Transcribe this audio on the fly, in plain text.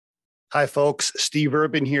Hi, folks. Steve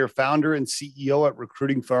Urban here, founder and CEO at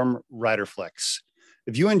recruiting firm Riderflex.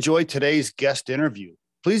 If you enjoyed today's guest interview,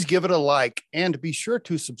 please give it a like and be sure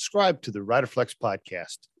to subscribe to the Riderflex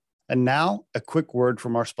podcast. And now, a quick word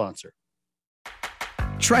from our sponsor.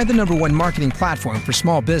 Try the #1 marketing platform for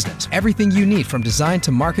small business. Everything you need from design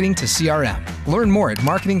to marketing to CRM. Learn more at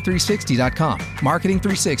marketing360.com. Marketing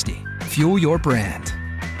 360. Fuel your brand.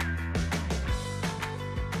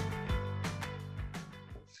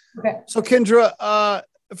 Okay. So Kendra,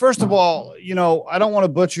 first of all, I don't want to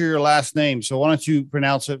butcher your last name. So why don't you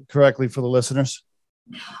pronounce it correctly for the listeners?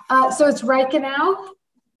 So it's Reichenau.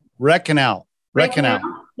 Reichenau.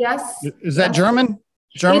 Yes. Is that German?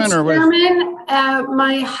 German it's or what? German.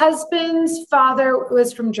 My husband's father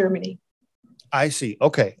was from Germany. I see.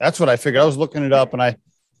 Okay. That's what I figured. I was looking it up and of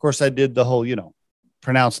course I did the whole,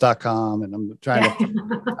 pronounce.com and I'm trying to,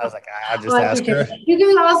 I was like, I'll just ask her. You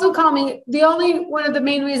can also call me one of the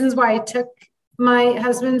main reasons why I took my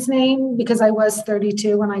husband's name, because I was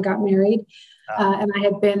 32 when I got married. And I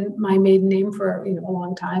had been my maiden name for a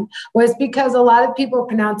long time, was because a lot of people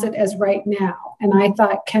pronounce it as right now. And I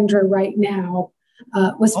thought Kendra right now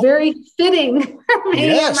was very fitting for me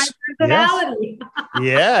and my personality.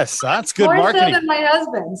 Yes, that's good More marketing. so than my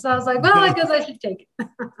husband. So I was like, well, I guess I should take it.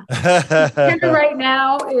 Kendra right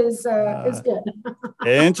now is good.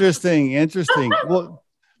 Interesting. Well,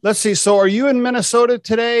 let's see. So are you in Minnesota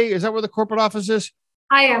today? Is that where the corporate office is?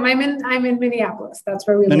 I am. I'm in Minneapolis. That's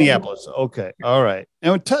where we live. Minneapolis. Okay. All right.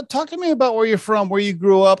 And talk to me about where you're from, where you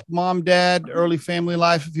grew up, mom, dad, early family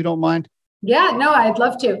life, if you don't mind. Yeah, no, I'd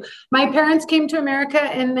love to. My parents came to America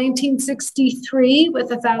in 1963 with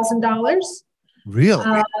 $1,000.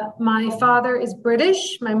 Really? My father is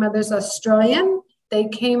British. My mother's Australian. They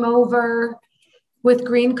came over with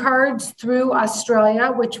green cards through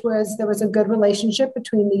Australia, there was a good relationship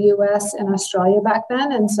between the U.S. and Australia back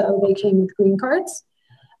then. And so they came with green cards.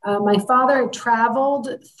 My father had traveled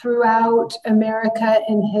throughout America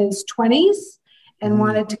in his 20s and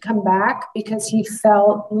wanted to come back because he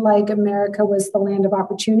felt like America was the land of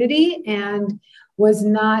opportunity and was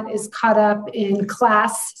not as caught up in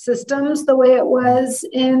class systems the way it was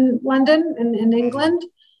in London and in England.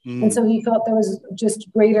 And so he felt there was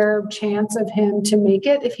just greater chance of him to make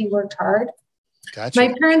it if he worked hard. Gotcha.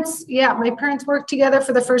 My parents worked together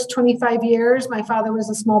for the first 25 years. My father was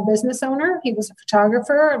a small business owner. He was a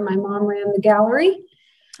photographer, and my mom ran the gallery.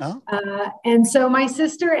 Oh. And so my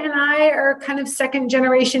sister and I are kind of second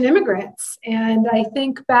generation immigrants. And I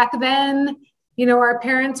think back then, our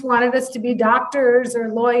parents wanted us to be doctors or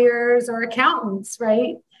lawyers or accountants,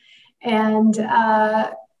 right? And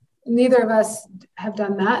neither of us have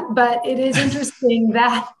done that. But it is interesting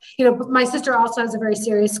that, my sister also has a very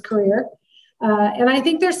serious career. And I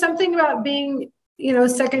think there's something about being,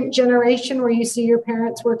 second generation where you see your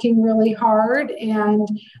parents working really hard and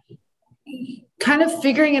kind of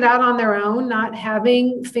figuring it out on their own, not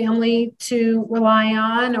having family to rely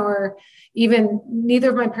on, or even neither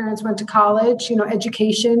of my parents went to college,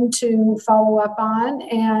 education to follow up on.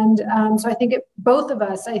 And so I think both of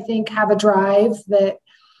us, have a drive that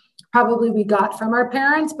probably we got from our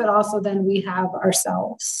parents, but also then we have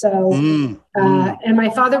ourselves. So, and my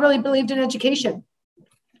father really believed in education.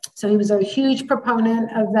 So he was a huge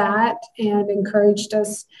proponent of that and encouraged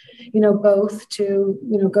us, both to,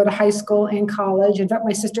 go to high school and college. In fact,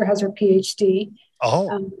 my sister has her PhD.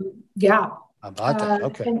 Oh, yeah. How about that?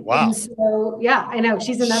 Okay. Wow. And so, yeah, I know.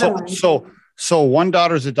 She's another one. So one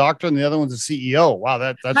daughter's a doctor and the other one's a CEO. Wow,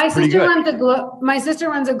 that's pretty good. My sister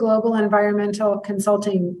runs a global environmental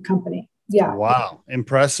consulting company. Yeah. Wow.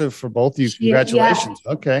 Impressive for both of you. Congratulations.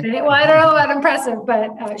 Yeah. Okay. Well, I don't know about impressive,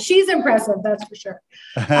 but she's impressive. That's for sure.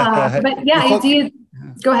 But yeah,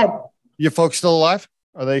 go ahead. Your folks still alive?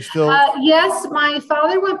 Are they still? Yes. My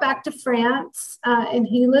father went back to France and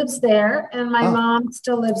he lives there. And my mom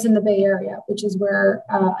still lives in the Bay Area, which is where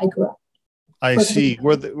I grew up. I see.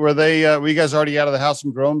 Were you guys already out of the house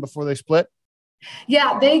and grown before they split?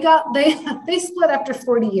 Yeah, they split after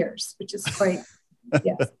 40 years, which is quite,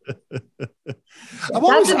 yes.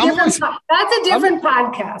 That's a different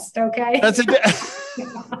podcast. Okay.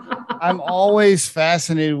 I'm always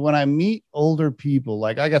fascinated when I meet older people.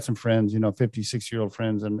 Like I got some friends, 56-year-old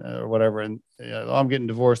friends and or whatever. And I'm getting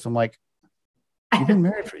divorced. I'm like, you've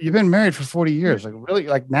been married for 40 years. Like really?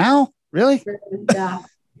 Like now? Really? Yeah.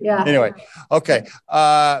 Yeah. Anyway, okay.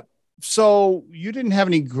 So you didn't have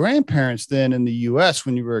any grandparents then in the U.S.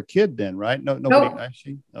 when you were a kid then, right? Nobody. Nope. I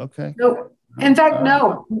see. Okay. Nope. In fact,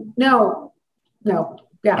 no.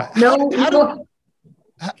 Yeah.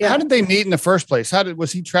 How did they meet in the first place?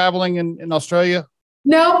 Was he traveling in Australia?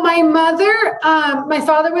 No, my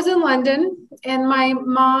father was in London and my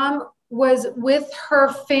mom was with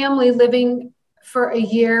her family living for a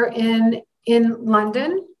year in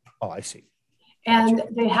London. Oh, I see. And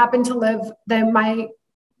they happened to live, my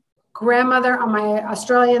grandmother on my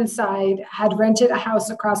Australian side had rented a house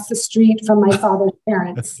across the street from my father's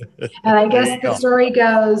parents. And I guess the story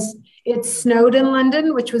goes, it snowed in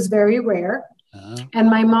London, which was very rare. And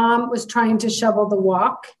my mom was trying to shovel the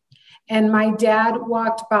walk. And my dad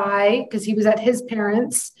walked by because he was at his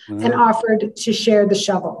parents' and offered to share the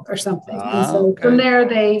shovel or something. And so from there,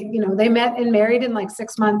 they met and married in like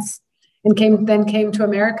 6 months and came to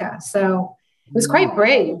America. So it was quite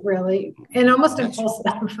brave, really, and almost impulsive.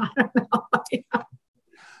 I don't know. Yeah.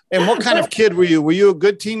 And what kind of kid were you? Were you a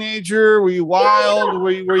good teenager? Were you wild?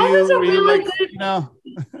 Were you like, good,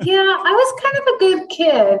 Yeah, I was kind of a good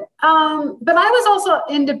kid, but I was also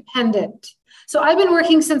independent. So I've been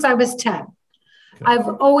working since I was 10. Okay. I've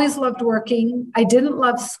always loved working. I didn't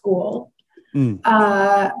love school.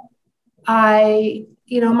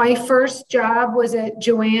 My first job was at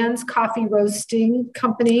Joann's Coffee Roasting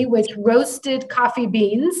Company, which roasted coffee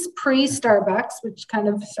beans pre-Starbucks, which kind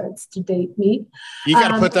of starts to date me. You got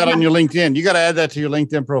to put that on your LinkedIn. You got to add that to your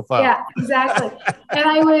LinkedIn profile. Yeah, exactly. And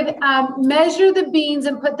I would measure the beans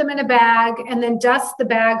and put them in a bag and then dust the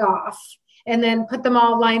bag off and then put them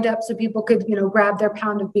all lined up so people could, grab their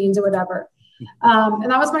pound of beans or whatever. And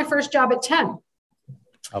that was my first job at 10.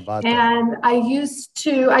 How about and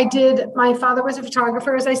that? My father was a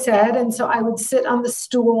photographer, as I said. And so I would sit on the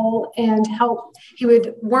stool and help. He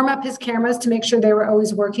would warm up his cameras to make sure they were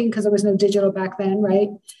always working because there was no digital back then.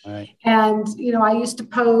 Right. And, I used to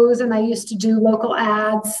pose and I used to do local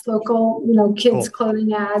ads, kids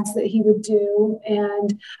clothing ads that he would do.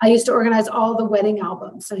 And I used to organize all the wedding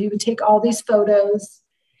albums. So he would take all these photos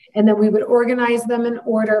and then we would organize them in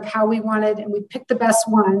order of how we wanted, and we'd pick the best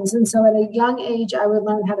ones. And so at a young age, I would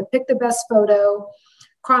learn how to pick the best photo,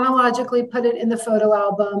 chronologically put it in the photo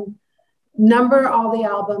album, number all the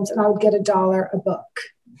albums, and I would get $1 a book.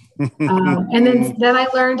 And then I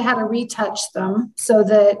learned how to retouch them so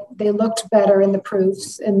that they looked better in the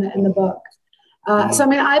proofs in the book.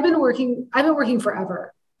 So I've been working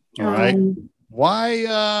forever. All right.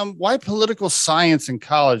 Why political science in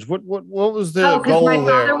college? What was the goal there? My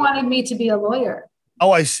father wanted me to be a lawyer.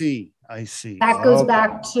 Oh, I see. That goes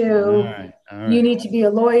back to all right. You need to be a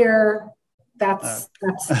lawyer. That's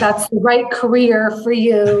the right career for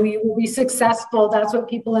you. You will be successful. That's what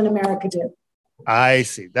people in America do. I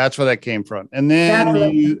see. That's where that came from. And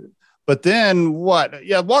then but then what?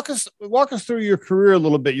 Yeah, walk us through your career a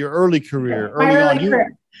little bit. Your early career. My early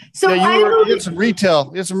career. So you did some retail.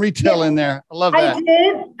 There's some retail in there. I love that.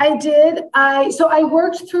 I did. I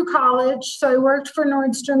worked through college. So I worked for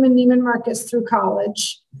Nordstrom and Neiman Marcus through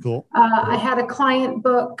college. Cool. I had a client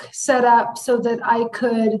book set up so that I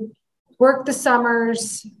could work the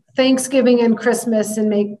summers, Thanksgiving and Christmas, and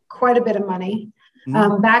make quite a bit of money.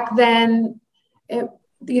 Back then,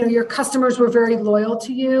 your customers were very loyal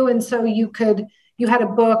to you, and so you had a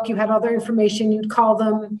book, you had all their information, you'd call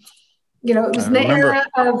them. It was in the era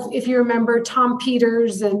of, if you remember, Tom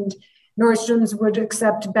Peters and Nordstrom's would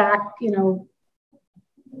accept back,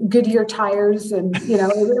 Goodyear tires. And,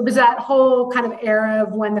 it was that whole kind of era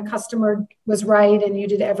of when the customer was right and you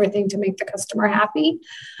did everything to make the customer happy.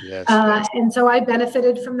 Yes. And so I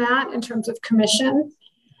benefited from that in terms of commission.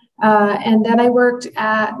 And then I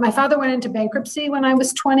my father went into bankruptcy when I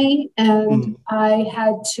was 20, and I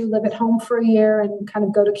had to live at home for a year and kind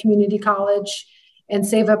of go to community college and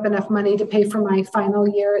save up enough money to pay for my final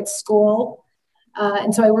year at school.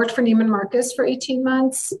 And so I worked for Neiman Marcus for 18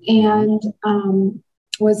 months and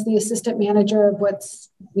was the assistant manager of what's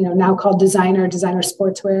now called designer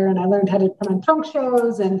sportswear. And I learned how to put on trunk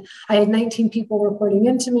shows, and I had 19 people reporting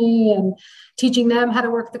into me and teaching them how to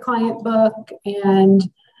work the client book. And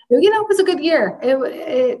it was a good year.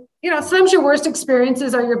 Sometimes your worst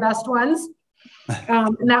experiences are your best ones.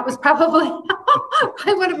 And that was probably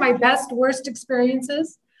one of my worst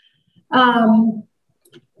experiences. And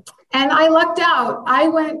I lucked out. I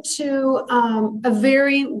went to a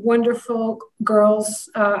very wonderful girls'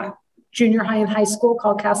 junior high and high school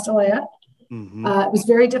called Castellea. It was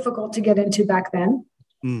very difficult to get into back then.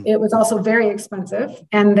 It was also very expensive,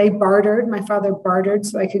 and they bartered. My father bartered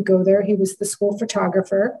so I could go there. He was the school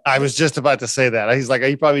photographer. I was just about to say that. He's like,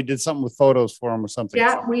 he probably did something with photos for him or something.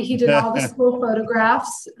 Yeah, he did all the school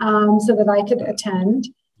photographs so that I could attend,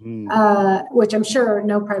 which I'm sure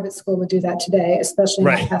no private school would do that today, especially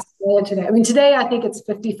in Castellea today. I mean, today I think it's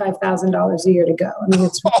 $55,000 a year to go. I mean,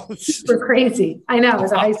 it's super crazy. I know,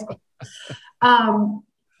 as a high school.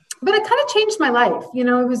 But it kind of changed my life.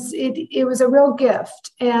 It was a real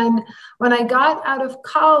gift. And when I got out of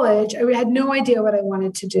college, I had no idea what I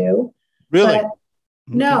wanted to do. Really? But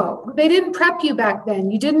no, they didn't prep you back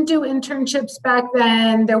then. You didn't do internships back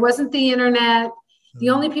then. There wasn't the internet. The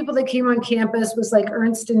only people that came on campus was like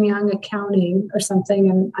Ernst and Young accounting or something.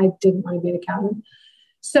 And I didn't want to be an accountant.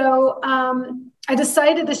 So I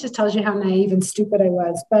decided, this just tells you how naive and stupid I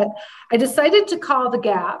was, but I decided to call the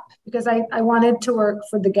Gap because I wanted to work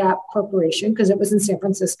for the Gap Corporation because it was in San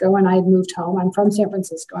Francisco and I had moved home. I'm from San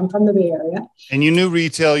Francisco. I'm from the Bay Area. And you knew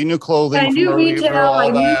retail, you knew clothing. I knew retail, I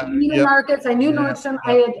knew Yep. markets, I knew Nordstrom.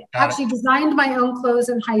 I had actually designed my own clothes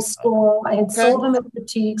in high school. I had sold them at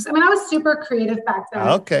boutiques. I mean, I was super creative back then.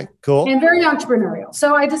 Okay, cool. And very entrepreneurial.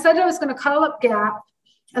 So I decided I was going to call up Gap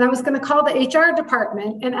and I was going to call the HR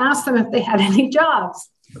department and ask them if they had any jobs.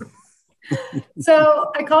 So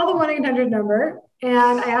I called the 1-800 number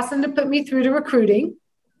and I asked them to put me through to recruiting.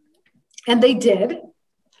 And they did.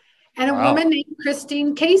 And a woman named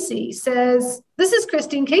Christine Casey says, "This is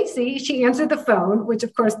Christine Casey." She answered the phone, which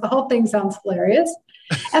of course the whole thing sounds hilarious.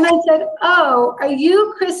 And I said, "Oh, are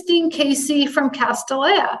you Christine Casey from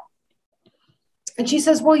Castellea?" And she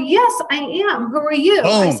says, "Well, yes, I am. Who are you?"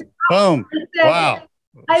 Boom, boom. Wow.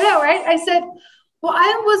 I know, right? I said, "Well,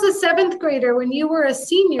 I was a 7th grader when you were a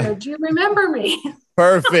senior. Do you remember me?"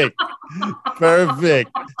 Perfect.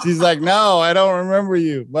 Perfect. She's like, "No, I don't remember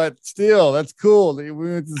you, but still, that's cool. We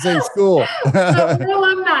went to the same school." So we're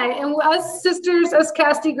alumni, and us sisters, us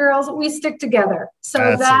Casti girls, we stick together. So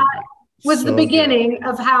that was the beginning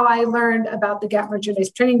of how I learned about the Gap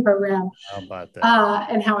Merchandise Training Program. How about that?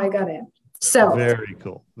 And how I got in. So very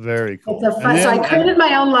cool. Very cool. So I created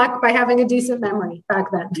my own luck by having a decent memory back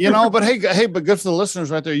then. But hey, but good for the listeners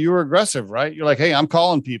right there. You were aggressive, right? You're like, "Hey, I'm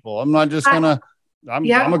calling people. I'm not just gonna.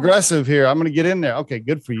 I'm aggressive here. I'm gonna get in there." Okay,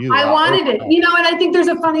 good for you. I wanted it, and I think there's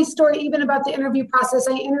a funny story even about the interview process.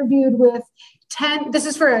 I interviewed with 10. This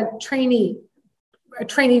is for a training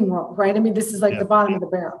role, right? I mean, this is like the bottom of the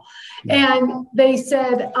barrel. Yeah. And they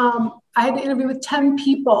said I had to interview with 10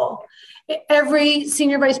 people. Every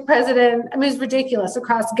senior vice president, I mean, it's ridiculous,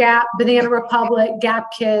 across Gap, Banana Republic, Gap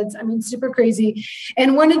Kids. I mean, super crazy.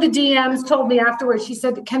 And one of the DMs told me afterwards, she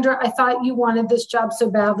said, "Kendra, I thought you wanted this job so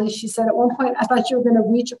badly." She said, "At one point, I thought you were going to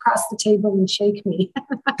reach across the table and shake me."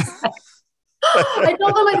 I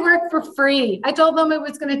told them I'd work for free. I told them it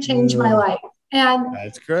was going to change my life. And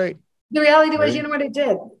that's great. The reality was, you know what it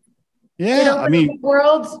did? Yeah. I mean, the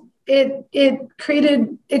world, it's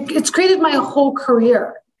created my whole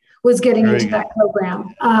career. Was getting into that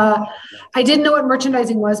program. I didn't know what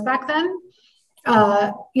merchandising was back then.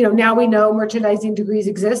 Now we know merchandising degrees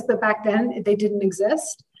exist, but back then they didn't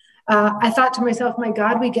exist. I thought to myself, my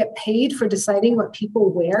God, we get paid for deciding what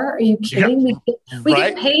people wear. Are you kidding me? We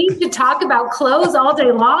get paid to talk about clothes all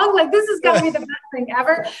day long. Like, this has got to be the best thing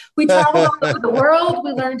ever. We traveled all over the world.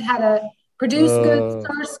 We learned how to produce goods,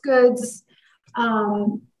 source goods.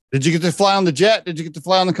 Did you get to fly on the jet? Did you get to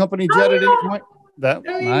fly on the company jet at any point? That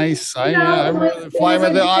nice. I remember flying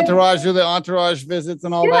with the entourage visits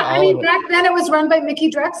and all that. I mean, back then it was run by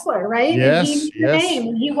Mickey Drexler, right? Yes.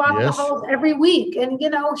 And he walked the halls every week, and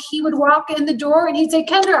he would walk in the door and he'd say,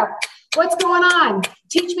 "Kendra, what's going on?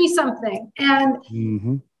 Teach me something." And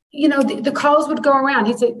the calls would go around.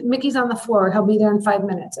 He'd say, "Mickey's on the floor. He'll be there in 5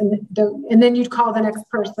 minutes." And then you'd call the next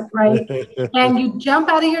person, right? And you'd jump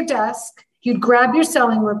out of your desk. You'd grab your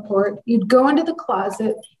selling report, you'd go into the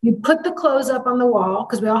closet, you'd put the clothes up on the wall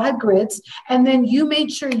because we all had grids, and then you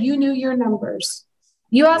made sure you knew your numbers.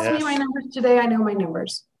 You asked me my numbers today, I know my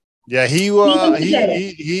numbers. Yeah, he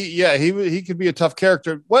could be a tough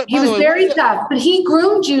character. He was very tough, but he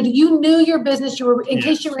groomed you. You knew your business. You were, in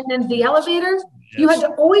case you ran into the elevator, you had to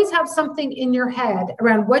always have something in your head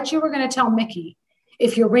around what you were going to tell Mickey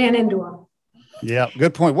if you ran into him. Yeah,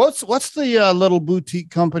 good point. What's the little boutique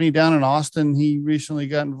company down in Austin he recently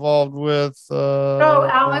got involved with?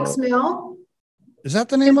 Alex Mill. Is that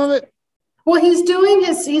the name of it? Well, he's doing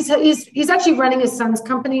he's actually running his son's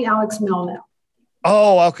company, Alex Mill, now.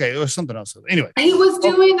 Oh, okay. It was something else. Anyway, he was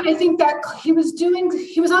doing. I think that he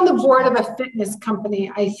was on the board of a fitness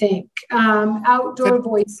company. I think Outdoor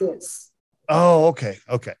Voices. Oh, okay.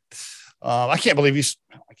 I can't believe he's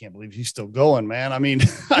still going, man. I mean,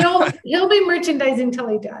 he'll be merchandising till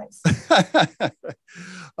he dies.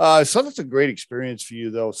 So that's a great experience for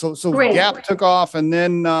you, though. So Gap took off, and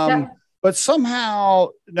then, but somehow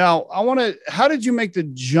now how did you make the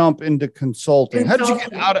jump into consulting? How did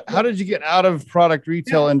you get out of product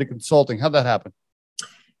retail into consulting? How'd that happen?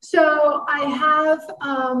 So I have,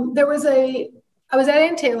 I was at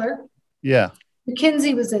Ann Taylor. Yeah.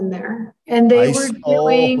 McKinsey was in there, and they were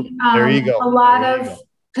doing a lot of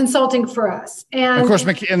consulting for us. And of course,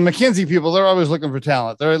 and McKinsey people, they're always looking for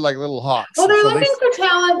talent. They're like little hawks. Well, they're looking for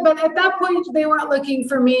talent, but at that point, they weren't looking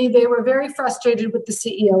for me. They were very frustrated with the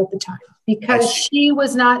CEO at the time because she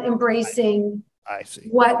was not embracing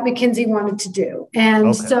what McKinsey wanted to do.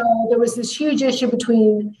 And so there was this huge issue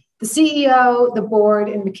between the CEO, the board,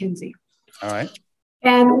 and McKinsey. All right.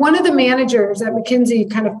 And one of the managers at McKinsey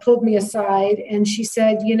kind of pulled me aside and she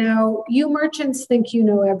said, you merchants think you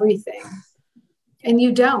know everything and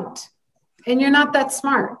you don't, and you're not that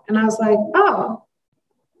smart. And I was like, oh,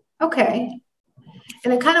 okay.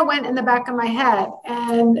 And it kind of went in the back of my head.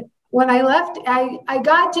 And when I left, I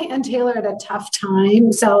got to Ann Taylor at a tough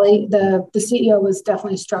time. Sally, the CEO, was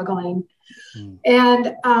definitely struggling.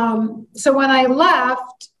 And so when I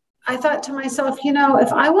left, I thought to myself,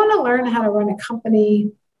 if I want to learn how to run a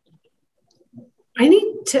company, I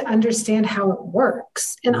need to understand how it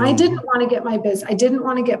works. And I didn't want to get my I didn't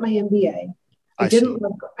want to get my MBA. I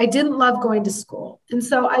didn't love going to school. And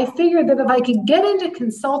so I figured that if I could get into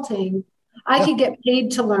consulting, I could get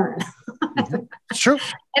paid to learn. True.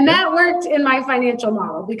 And that worked in my financial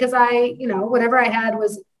model because whatever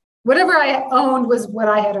I owned was what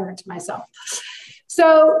I had earned myself.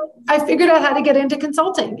 So I figured out how to get into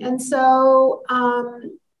consulting. And so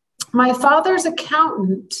my father's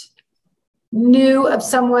accountant knew of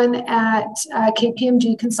someone at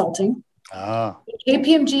KPMG Consulting.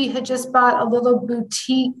 KPMG had just bought a little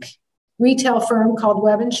boutique retail firm called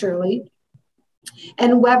Webb and Shirley.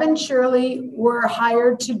 And Webb and Shirley were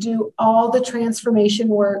hired to do all the transformation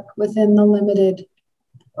work within the limited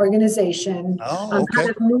organization. Kind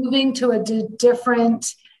of moving to a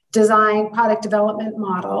different design product development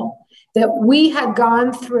model that we had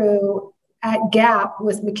gone through at Gap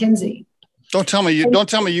with McKinsey. Don't tell me you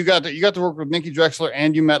got to work with Nikki Drexler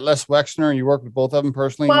and you met Les Wexner and you worked with both of them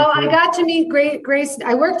personally. Well, I got to meet Grace.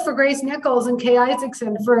 I worked for Grace Nichols and Kay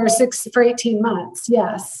Isaacson for 18 months.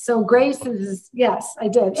 Yes. So Grace is, yes, I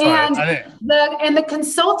did. Sorry, and the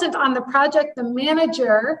consultant on the project, the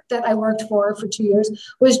manager that I worked for 2 years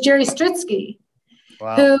was Jerry Stritsky.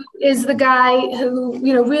 Wow. Who is the guy who,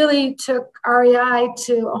 really took REI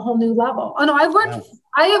to a whole new level. Oh no, I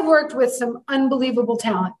have worked with some unbelievable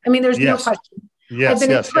talent. I mean, there's no question. Yes.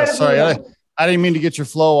 Sorry, I didn't mean to get your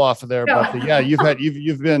flow off of there, but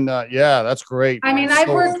you've been, that's great. I mean, I've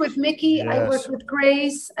worked with Mickey, I've worked with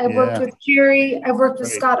Grace, I've worked with Jerry, I've worked with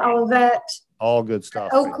Scott Olivet. All good stuff.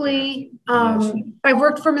 Oakley. I've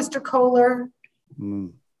worked for Mr. Kohler.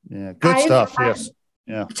 Good stuff. Yes.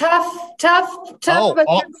 Yeah. Tough, but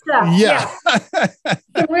good stuff. Yeah.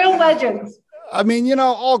 Some real legends. I mean,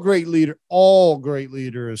 all great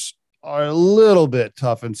leaders are a little bit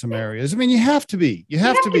tough in some areas. I mean, you have to be. You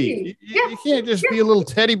can't just be a little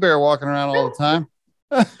teddy bear walking around all the time.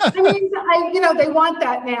 I mean, they want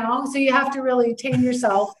that now, so you have to really tame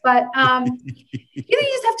yourself. But you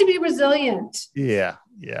just have to be resilient. Yeah.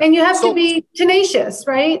 And you have to be tenacious,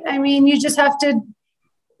 right? I mean, you just have to.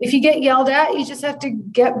 If you get yelled at, you just have to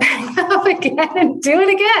get back up again and do it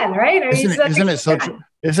again, right? Isn't it so true?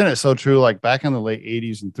 Isn't it so true? Like back in the late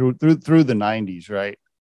 80s and through the 90s, right?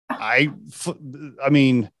 I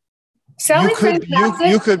mean, you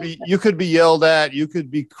could be yelled at, you could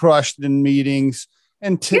be crushed in meetings,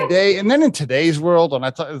 and then in today's world, when I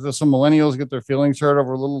talk, some millennials get their feelings hurt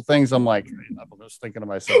over little things, I'm like, I'm just thinking to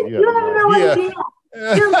myself, you have no idea.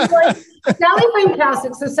 Sally Frame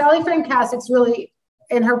Kasich. So Sally Frame Kasich really,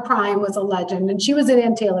 in her prime, was a legend. And she was at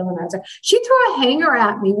Ann Taylor when I was there. She threw a hanger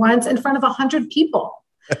at me once in front of 100 people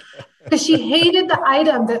because she hated the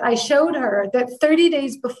item that I showed her that 30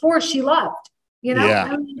 days before she loved.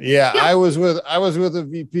 I was with a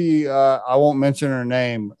VP. I won't mention her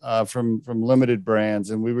name from Limited Brands,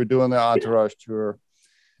 and we were doing the Entourage tour.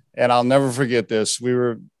 And I'll never forget this. We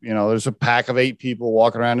were, there's a pack of 8 people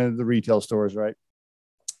walking around into the retail stores, right?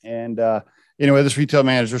 And anyway, this retail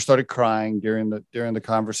manager started crying during the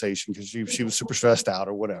conversation because she was super stressed out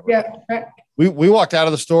or whatever. Yeah. Right. We walked out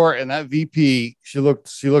of the store and that VP, she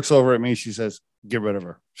looks over at me. She says, "Get rid of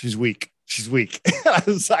her. She's weak. She's weak." I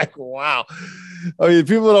was like, wow. I mean,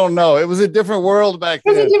 people don't know. It was a different world back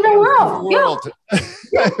then. It was a different world.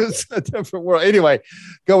 Yeah. It was a different world. Anyway,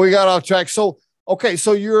 we got off track. So, okay.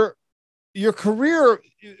 So your career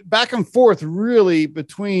back and forth really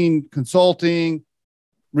between consulting,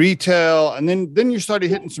 retail, and then you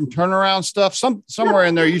started hitting some turnaround stuff. Somewhere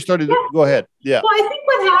in there you started to go ahead. Yeah. Well, I think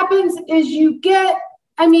what happens is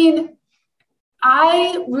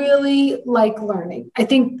I really like learning. I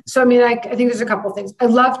think there's a couple of things. I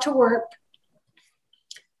love to work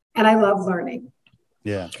and I love learning.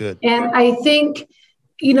 Yeah, good. And I think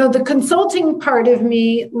the consulting part of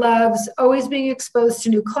me loves always being exposed to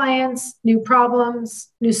new clients, new problems,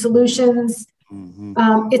 new solutions.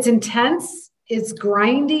 Mm-hmm. It's intense, it's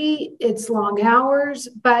grindy, it's long hours,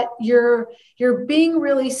 but you're being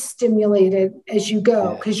really stimulated as you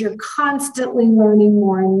go because you're constantly learning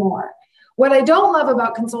more and more. What I don't love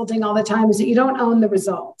about consulting all the time is that you don't own the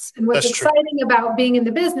results. And what's exciting about being in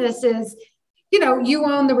the business is, you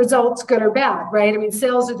own the results, good or bad, right? I mean,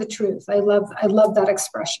 sales are the truth. I love that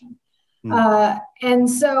expression. And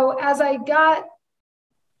so as I got,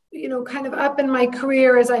 kind of up in my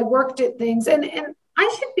career, as I worked at things, and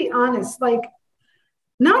I should be honest, like,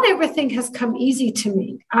 not everything has come easy to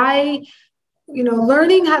me.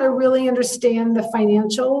 Learning how to really understand the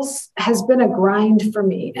financials has been a grind for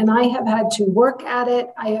me. And I have had to work at it.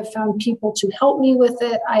 I have found people to help me with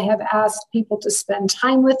it. I have asked people to spend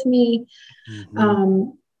time with me.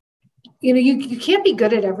 Mm-hmm. You can't be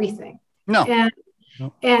good at everything. No.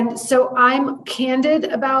 And so I'm candid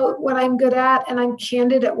about what I'm good at, and I'm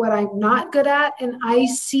candid at what I'm not good at. And I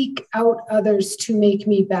seek out others to make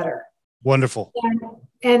me better. Wonderful.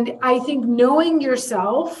 And I think knowing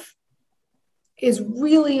yourself is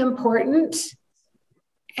really important,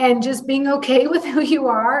 and just being okay with who you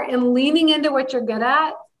are and leaning into what you're good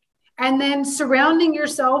at, and then surrounding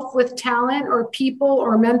yourself with talent or people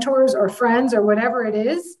or mentors or friends or whatever it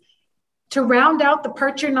is to round out the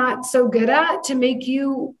part you're not so good at, to make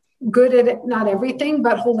you good at it, not everything,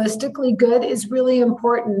 but holistically good, is really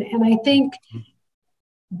important. And I think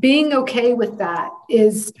being okay with that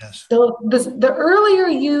is the earlier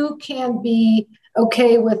you can be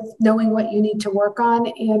okay with knowing what you need to work on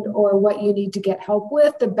and or what you need to get help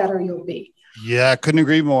with, the better you'll be. Yeah, I couldn't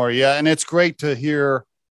agree more. Yeah. And it's great to hear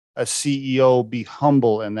a CEO be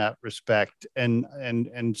humble in that respect and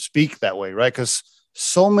speak that way, right? Because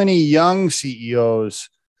so many young CEOs,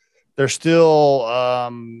 they're still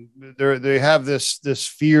they have this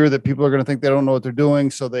fear that people are going to think they don't know what they're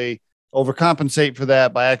doing, so they overcompensate for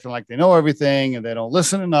that by acting like they know everything, and they don't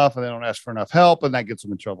listen enough, and they don't ask for enough help, and that gets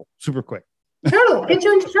them in trouble super quick. Totally, get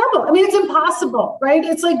you into trouble. I mean, it's impossible, right?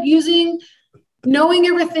 It's like knowing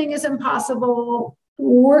everything is impossible.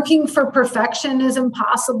 Working for perfection is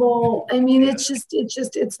impossible. I mean, it's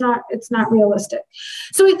not realistic.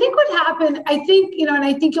 So I think what happened, and I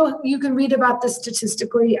think you can read about this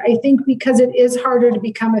statistically. I think because it is harder to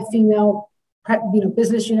become a female,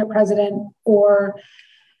 business unit president or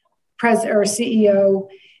CEO,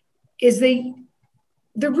 is the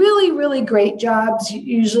really, really great jobs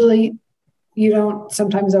usually you don't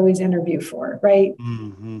sometimes always interview for, right?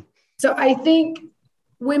 Mm-hmm. So I think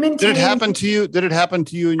women Did it happen to you? Did it happen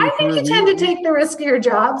to you in your career? I think you tend to take the riskier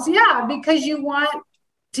jobs, because you want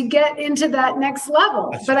to get into that next level.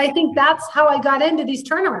 But I think that's how I got into these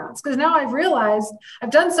turnarounds, because now I've realized I've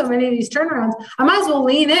done so many of these turnarounds, I might as well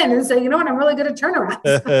lean in and say, you know what, I'm really good at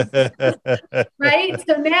turnarounds. Right?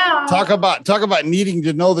 So now talk about needing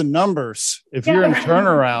to know the numbers. If you're in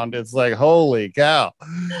turnaround, it's like, holy cow.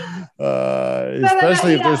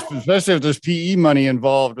 Especially if there's PE money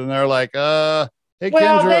involved, and they're like, hey,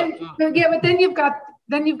 Kendra. But then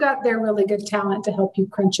you've got their really good talent to help you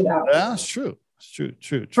crunch it out. Yeah, that's true. It's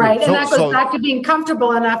true. Right. And that goes back to being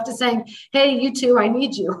comfortable enough to saying, hey, you two, I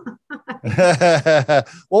need you.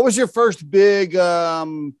 What was your first big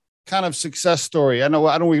kind of success story?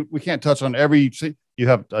 We can't touch on every, you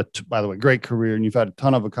have, by the way, great career, and you've had a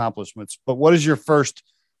ton of accomplishments, but what's your first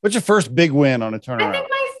big win on a turnaround? I think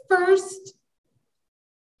my first,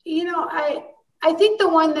 I think the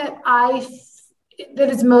one that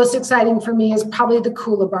is most exciting for me is probably the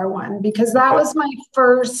Coolabar one, because that was my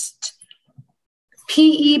first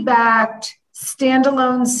PE-backed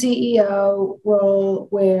standalone CEO role,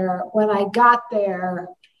 where when I got there,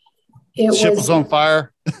 Ship was on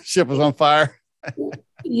fire. Ship was on fire.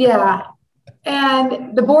 Yeah.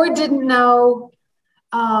 And the board didn't know.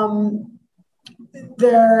 The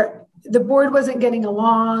board wasn't getting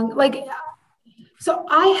along. So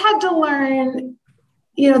I had to learn,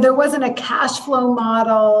 there wasn't a cash flow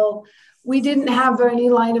model. We didn't have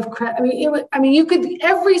any line of credit. we didn't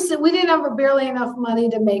have barely enough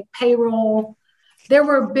money to make payroll. There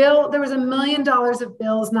was $1 million of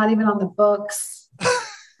bills not even on the books.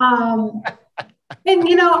 I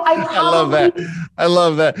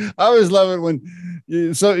love that. I always love it when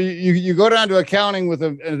you go down to accounting with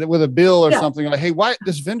a bill or something, like, hey, why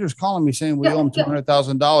this vendor's calling me saying we owe him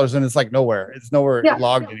 $200,000, and it's like nowhere. It's nowhere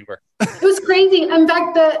logged anywhere. It was crazy. In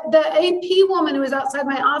fact, the AP woman who was outside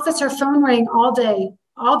my office, her phone rang all day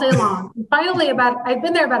long. And finally, I'd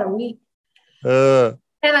been there about a week. And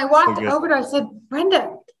I walked over to her, I said,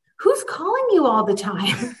 Brenda, who's calling you all the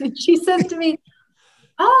time? And she says to me,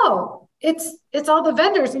 oh, it's all the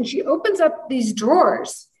vendors. And she opens up these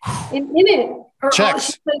drawers, and in it are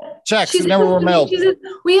checks. Checks that never were mailed. She said,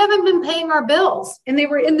 we haven't been paying our bills, and they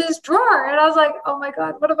were in this drawer. And I was like, oh my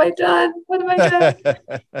God, what have I done? What have I done?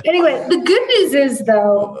 Anyway, the good news is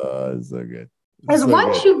though, it's so good. As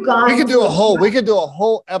once you've gone, we could do a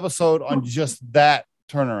whole episode on just that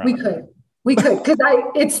turnaround. We could,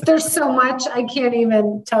 because there's so much I can't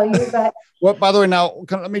even tell you. But well, by the way, now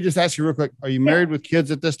let me just ask you real quick: are you married with kids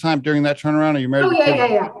at this time during that turnaround? Are you married?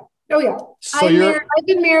 Oh yeah. So I've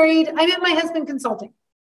been married. I met my husband consulting.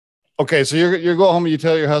 Okay, so you go home and you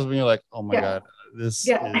tell your husband, you're like, oh my God, this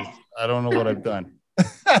is, I don't know what I've done.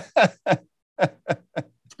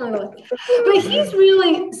 Totally. But he's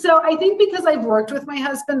really, so I think because I've worked with my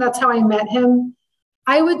husband, that's how I met him.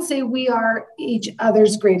 I would say we are each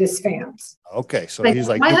other's greatest fans. Okay. So he's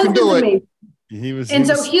like, my you can do it.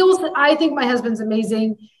 Amazing. I think my husband's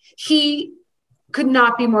amazing. He could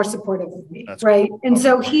not be more supportive of me. That's right. Cool. And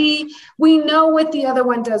so we know what the other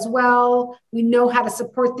one does well. We know how to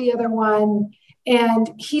support the other one.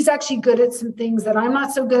 And he's actually good at some things that I'm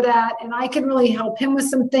not so good at. And I can really help him with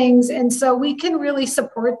some things. And so we can really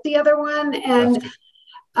support the other one. And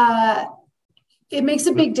it makes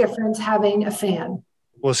a big difference having a fan.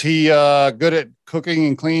 Was he good at cooking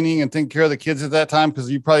and cleaning and taking care of the kids at that time?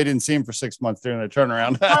 Because you probably didn't see him for 6 months during the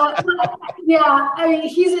turnaround. Yeah, I mean,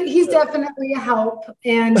 he's definitely a help,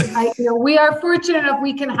 and we are fortunate enough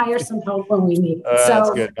we can hire some help when we need. That's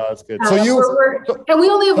good. No, that's good. So and we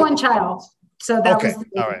only have one child, so that okay. Was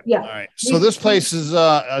all right. Yeah. All right. So this place is.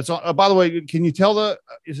 By the way, can you tell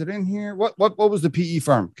is it in here? What was the PE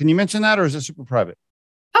firm? Can you mention that, or is it super private?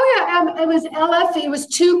 Oh yeah, it was LFE. It was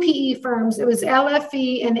two PE firms. It was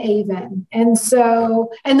LFE and Avon, and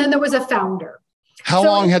then there was a founder. How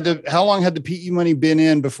long had the PE money been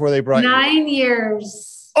in before they brought 9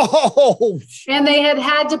 years? Oh, and they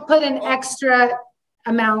had to put an extra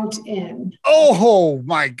amount in. Oh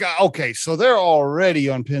my God! Okay, so they're already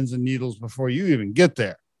on pins and needles before you even get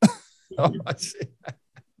there. I see.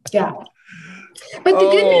 Yeah. But the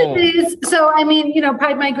good news is,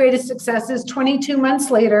 probably my greatest success is 22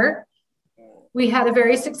 months later, we had a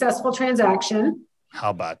very successful transaction. How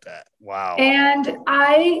about that? Wow. And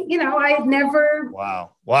I had never.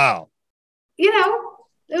 Wow.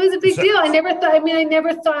 It was a big deal. I never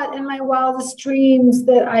thought in my wildest dreams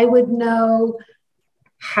that I would know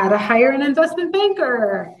how to hire an investment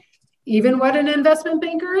banker, even what an investment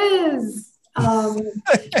banker is.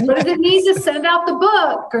 What does it mean to send out the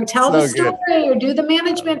book or tell the story or do the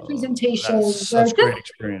management presentation? That's great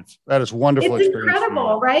experience. That is wonderful. It's experience.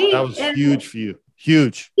 Incredible, right? That was huge for you.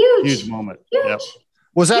 Huge moment. Huge. Yep.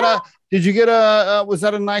 Was that did you get was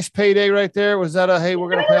that a nice payday right there? Was that hey, we're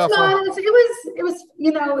going to pay off? It was,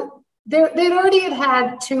 they'd already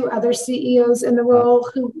had two other CEOs in the role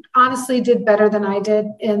who honestly did better than I did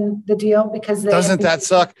in the deal because Doesn't that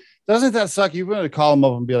suck? You want to call them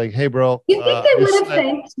up and be like, hey, bro. You think they would have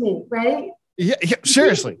thanked me, right? Yeah,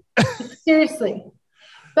 seriously. Seriously.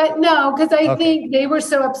 But no, because I think they were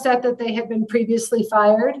so upset that they had been previously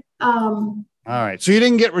fired. All right. So you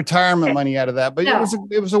didn't get retirement money out of that, but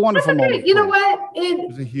it was a wonderful moment. You know what? It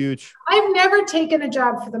was a huge. I've never taken a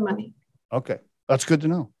job for the money. Okay. That's good to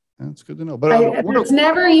know. But it's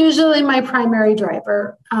never usually my primary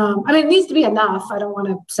driver. It needs to be enough. I don't want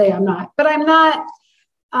to say I'm not, but I'm not.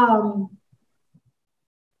 I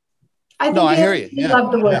hear you. You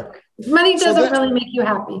love the work. Yeah. Money doesn't really make you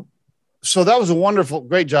happy. So that was a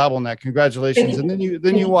great job on that. Congratulations. And then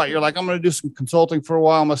you what? You're like, I'm going to do some consulting for a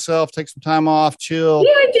while myself, take some time off, chill.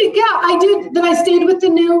 Yeah, I did. Then I stayed with the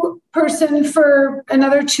new person for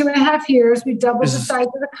another 2.5 years. We doubled the size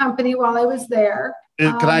of the company while I was there.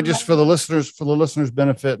 Can I just, for the listeners'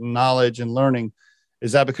 benefit and knowledge and learning,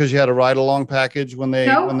 is that because you had a ride along package when they?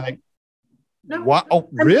 No. Wow. Oh,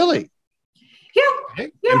 really? Yeah.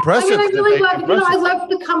 Hey, impressive. I really loved, I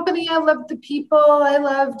loved the company. I loved the people. I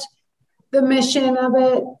loved the mission of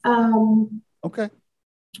it. Okay.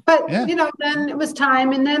 But then it was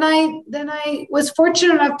time, and then I was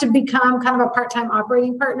fortunate enough to become kind of a part-time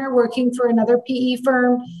operating partner, working for another PE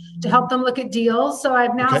firm to help them look at deals. So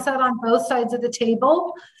I've now sat on both sides of the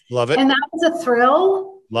table. Love it. And that was a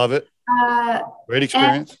thrill. Love it. Great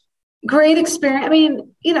experience. Great experience.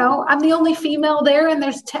 I'm the only female there, and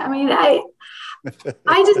there's I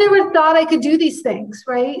just never thought I could do these things,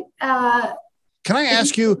 right? Can I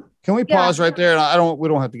ask you, Can we pause right there? And we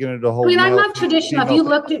don't have to get into the whole. I mean, I'm not traditional. If you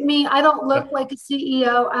looked at me, I don't look like a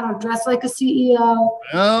CEO. I don't dress like a CEO.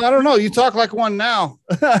 I don't know. You talk like one now.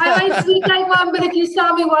 I might speak like one, but if you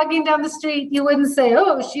saw me walking down the street, you wouldn't say,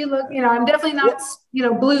 "Oh, she look." I'm definitely not,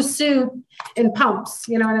 blue suit and pumps.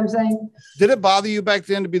 You know what I'm saying? Did it bother you back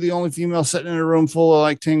then to be the only female sitting in a room full of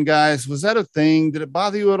like 10 guys? Was that a thing? Did it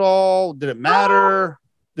bother you at all? Did it matter?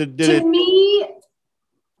 To me,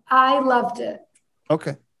 I loved it.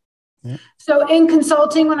 Okay. Yeah. So in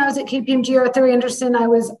consulting, when I was at KPMG or Arthur Andersen, I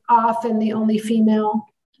was often the only female.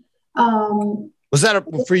 Was that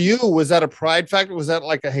for you? Was that a pride factor? Was that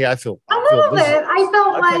like hey, I feel a little bit. I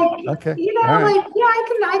felt like,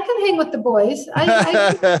 I can hang with the boys. I can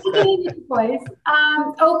hang with the boys.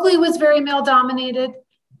 Oakley was very male dominated.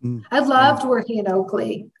 I loved working at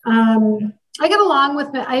Oakley. I get along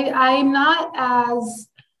with me. I'm not as,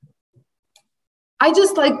 I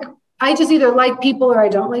just either like people or I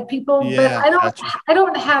don't like people, but I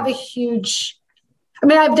don't have a huge,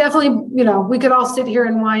 I've definitely, we could all sit here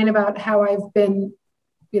and whine about how I've been,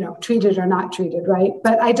 treated or not treated. Right.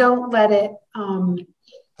 But I don't let it.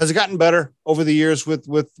 Has it gotten better over the years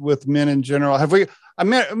with men in general? Have we,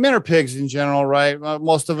 men are pigs in general, right?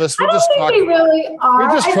 Most of us, we really are.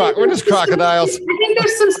 We're just crocodiles. I think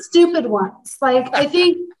there's some stupid ones. Like, I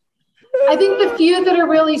think the few that are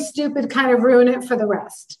really stupid kind of ruin it for the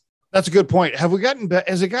rest. That's a good point. Has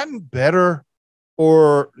it gotten better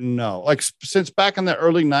or no? Like since back in the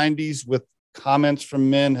early 90s with comments from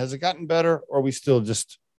men, has it gotten better or are we still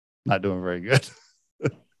just not doing very good?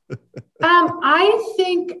 I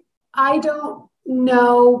think I don't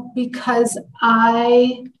know because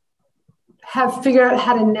I have figured out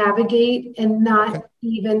how to navigate and not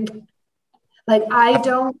even like, I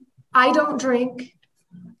don't drink.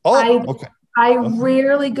 I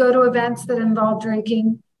rarely go to events that involve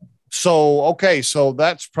drinking. So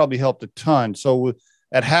that's probably helped a ton. So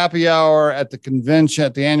at happy hour, at the convention,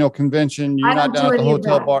 at the annual convention, you're not down at the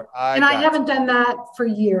hotel bar. I haven't done that for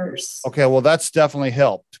years. Okay. Well, that's definitely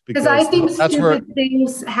helped because I think stupid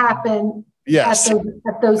things happen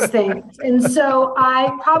at those things. And so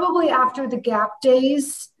I probably after the Gap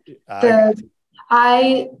days,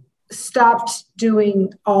 I stopped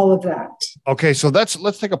doing all of that. Okay. So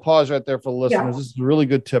let's take a pause right there for the listeners. Yeah. This is a really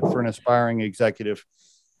good tip for an aspiring executive.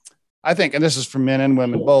 I think, and this is for men and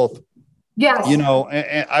women both. Yes. And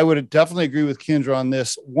I would definitely agree with Kendra on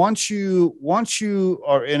this. Once you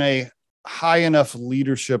are in a high enough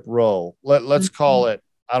leadership role, let's call it,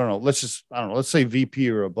 let's say VP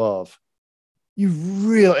or above.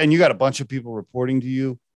 And you got a bunch of people reporting to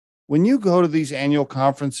you. When you go to these annual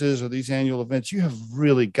conferences or these annual events, you have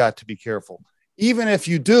really got to be careful. Even if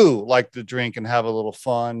you do like to drink and have a little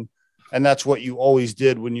fun, and that's what you always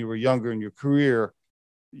did when you were younger in your career,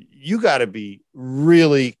 you got to be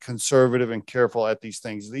really conservative and careful at these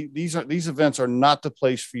things. These events are not the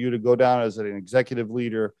place for you to go down as an executive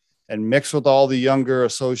leader and mix with all the younger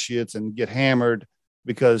associates and get hammered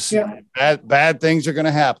because bad things are going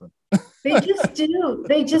to happen. They just do.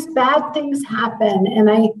 Bad things happen. And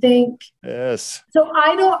I think, yes. So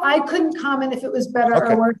I couldn't comment if it was better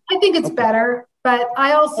or worse. I think it's better, but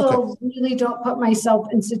I also really don't put myself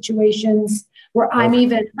in situations where I'm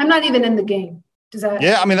not even in the game.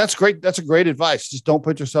 That's great. That's a great advice. Just don't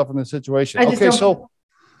put yourself in the situation.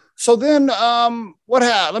 So then what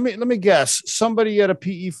happened? Let me guess. Somebody at a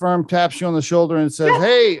PE firm taps you on the shoulder and says,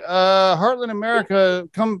 "Hey, Heartland America,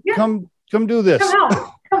 come do this.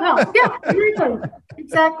 Come help. Yeah,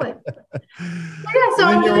 exactly. So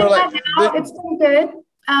I'm doing that now. It's been good.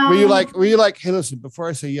 Were you like, hey, listen, before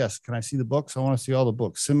I say yes, can I see the books? I want to see all the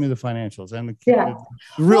books. Send me the financials and the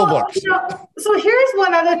real books. So here's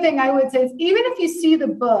one other thing I would say is even if you see the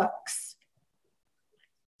books,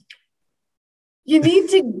 you need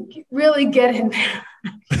to really get in there.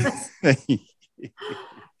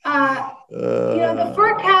 The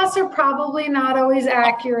forecasts are probably not always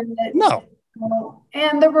accurate. No.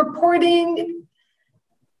 And the reporting.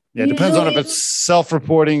 Yeah, it depends on if it's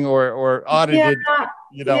self-reporting or audited.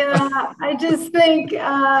 I just think,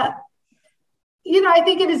 I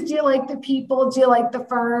think it is, do you like the people? Do you like the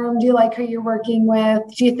firm? Do you like who you're working with?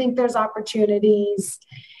 Do you think there's opportunities?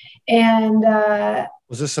 And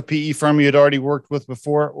was this a PE firm you had already worked with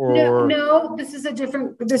before, or no? This is a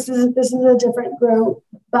different group.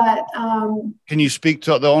 But can you speak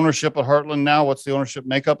to the ownership of Heartland now? What's the ownership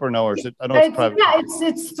makeup, or no? Or is it? I know it's private. Yeah,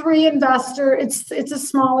 it's three investors. It's a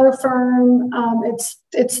smaller firm.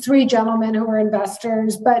 It's three gentlemen who are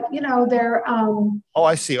investors, but they're. Oh,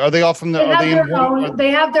 I see. Are they all from the?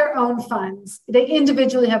 They have their own funds. They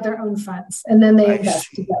individually have their own funds, and then they invest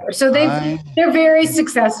together. So they're very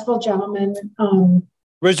successful gentlemen.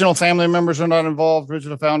 Original family members are not involved.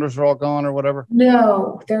 Original founders are all gone or whatever.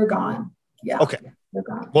 No, they're gone. Yeah. Okay. They're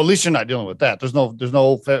gone. Well, at least you're not dealing with that. There's no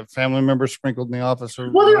old family members sprinkled in the office.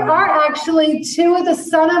 Well, there are actually 2 of the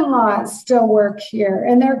son-in-laws still work here,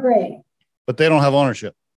 and they're great. But they don't have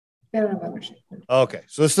ownership. They don't have ownership. Okay.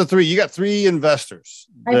 So it's the 3. You got 3 investors.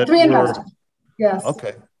 I have 3 investors. Yes.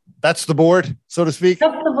 Okay. That's the board, so to speak.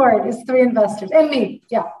 That's the board. It's 3 investors and me.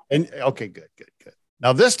 Yeah. And okay, good.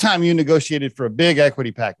 Now this time you negotiated for a big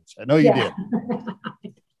equity package. I know you did.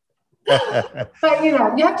 But you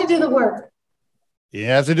have to do the work. You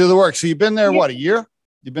have to do the work. So you've been there, what, a year?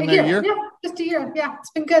 You've been there a year? Yeah, just a year. Yeah,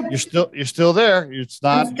 it's been good. You're still there. It's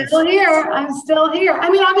not. I'm still here. I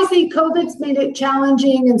mean, obviously, COVID's made it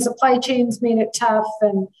challenging, and supply chains made it tough.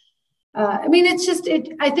 And I mean, it's just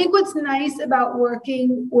I think what's nice about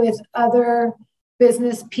working with other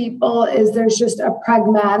business people is there's just a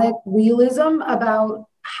pragmatic realism about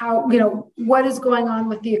how what is going on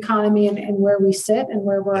with the economy and where we sit and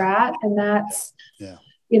where we're at, and that's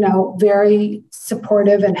very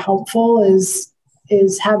supportive and helpful.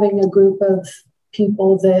 Is having a group of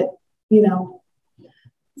people that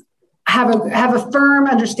have a firm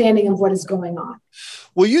understanding of what is going on.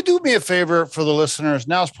 Will you do me a favor for the listeners?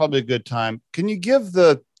 Now's probably a good time. Can you give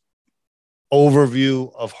the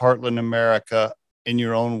overview of Heartland America in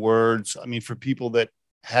your own words? I mean, for people that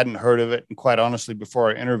hadn't heard of it, and quite honestly, before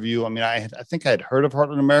our interview, I mean, I think I had heard of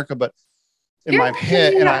Heartland America, but in my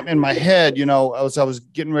head, I was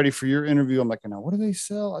getting ready for your interview. I'm like, now what do they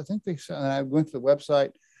sell? I think they sell. And I went to the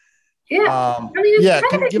website. Yeah. I mean, it's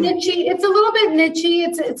kind of niche. It's a little bit niche.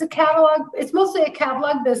 It's a catalog. It's mostly a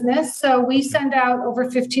catalog business. So we send out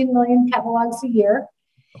over 15 million catalogs a year.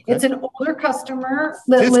 Okay. It's an older customer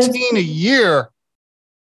that 15 a year.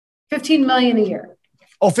 15 million a year.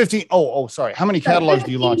 Oh, 15. Oh, sorry. How many catalogs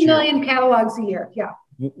do you launch? 15 million catalogs a year. Yeah.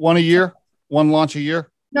 One a year? One launch a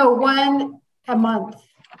year? No, one a month.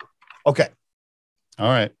 Okay. All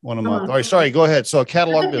right. One a month. All right. Sorry. Go ahead. So a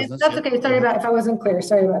catalog business. That's okay. Sorry about if I wasn't clear.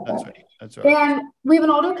 Sorry about that. That's right. And we have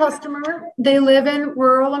an older customer. They live in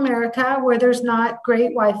rural America where there's not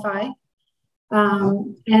great Wi-Fi.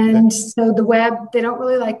 So the web, they don't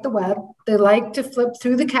really like the web. They like to flip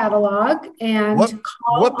through the catalog and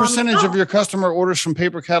what percentage of your customer orders from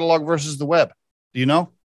paper catalog versus the web? Do you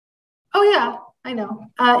know? Oh yeah, I know.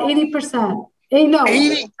 80%.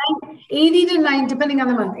 80 to 90, depending on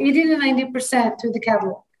the month, 80 to 90% through the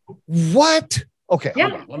catalog. What? Okay.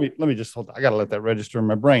 Yeah. Let me just hold on. I got to let that register in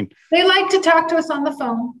my brain. They like to talk to us on the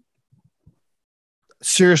phone.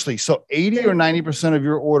 Seriously. So 80 or 90% of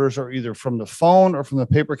your orders are either from the phone or from the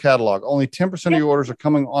paper catalog. Only 10% of your orders are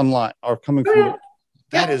coming online or coming from.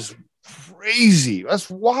 That is crazy. That's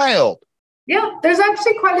wild. Yeah. There's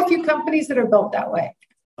actually quite a few companies that are built that way.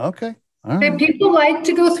 Okay. All right. People like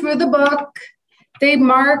to go through the book. They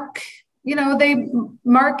mark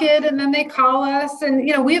it and then they call us and,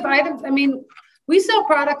 we have items. I mean, we sell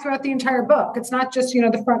product throughout the entire book. It's not just,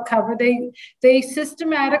 the front cover. They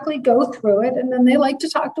systematically go through it and then they like to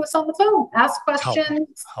talk to us on the phone, ask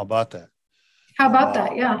questions. How about that?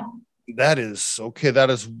 Yeah. That is okay.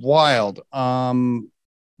 That is wild. All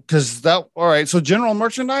right. So general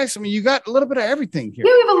merchandise, I mean, you got a little bit of everything here.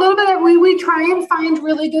 Yeah, we have a little bit of, we try and find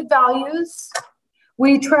really good values.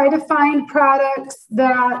 We try to find products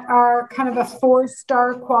that are kind of a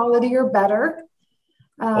 4-star quality or better.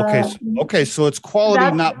 Okay. So it's quality,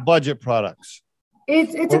 not budget products.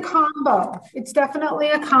 It's a combo. It's definitely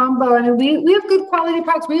a combo. And we have good quality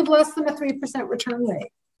products. We have less than a 3% return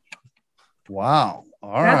rate. Wow.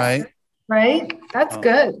 All right. Right. That's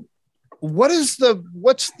good.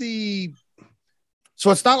 So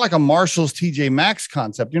it's not like a Marshall's TJ Maxx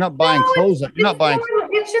concept. You're not buying clothes. You're not buying.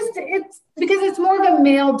 It's because it's more of a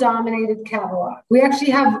male dominated catalog. We're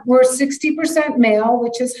 60% male,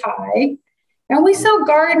 which is high. And we sell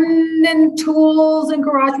garden and tools and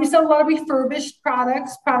garage. We sell a lot of refurbished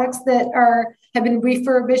products that have been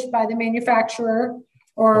refurbished by the manufacturer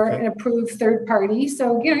or an approved third party.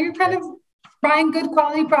 So, you're kind of buying good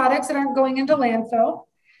quality products that aren't going into landfill,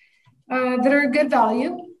 that are good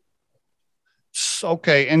value.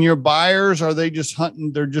 Okay. And your buyers, are they just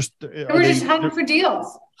hunting? We're just hunting for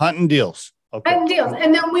deals. Hunting deals. Okay. Hunting deals.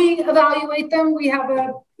 And then we evaluate them. We have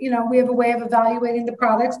a way of evaluating the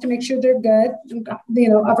products to make sure they're good,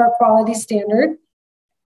 of our quality standard.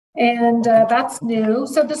 And that's new.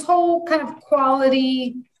 So this whole kind of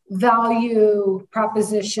quality value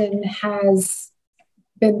proposition has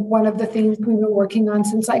been one of the things we've been working on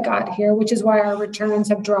since I got here, which is why our returns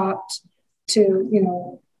have dropped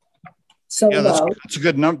to, so low. That's a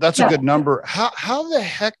good number. That's a good number. How the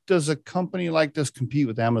heck does a company like this compete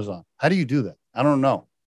with Amazon? How do you do that? I don't know.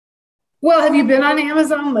 Well, have you been on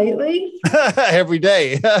Amazon lately? Every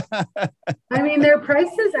day. I mean, their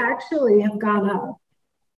prices actually have gone up.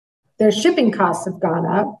 Their shipping costs have gone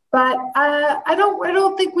up, but I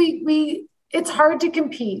don't think it's hard to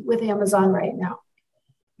compete with Amazon right now.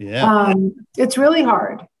 Yeah. It's really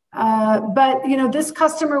hard. But this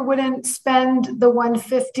customer wouldn't spend the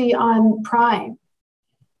 $150 on Prime.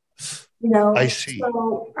 I see.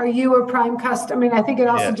 So are you a Prime customer? I mean, I think it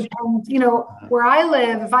also depends, where I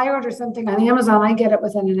live, if I order something on Amazon, I get it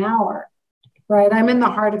within an hour, right? I'm in the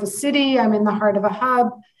heart of a city. I'm in the heart of a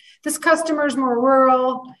hub. This customer's more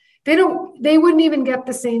rural. They wouldn't even get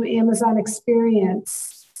the same Amazon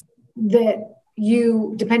experience that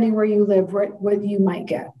depending where you live, what you might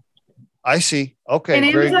get. I see. Okay. And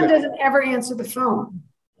Amazon doesn't ever answer the phone.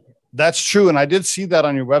 That's true. And I did see that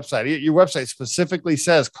on your website. Your website specifically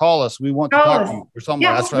says, call us. We want to talk to you or something.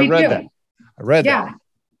 Yeah, that's what I read that. I read that.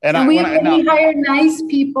 And we hire nice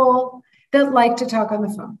people that like to talk on the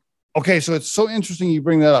phone. Okay. So it's so interesting you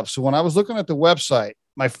bring that up. So when I was looking at the website,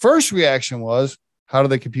 my first reaction was, how do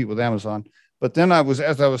they compete with Amazon? But then as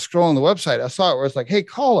I was scrolling the website, I saw it where it's like, hey,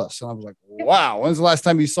 call us. And I was like, wow, when's the last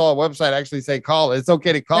time you saw a website actually say call us? It's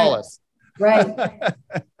okay to call us. Right.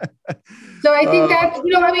 So I think that,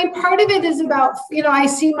 part of it is about, I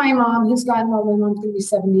see my mom who's gotten, my mom's going to be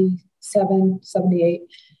 77, 78.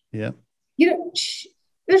 Yeah.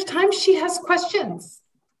 There's times she has questions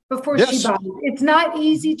before she buys. It's not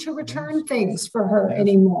easy to return things for her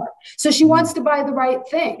anymore. So she wants to buy the right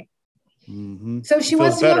thing. Mm-hmm. So she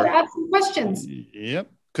wants to ask some questions. Yep.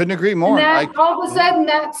 Couldn't agree more. And all of a sudden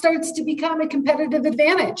that starts to become a competitive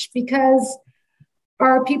advantage because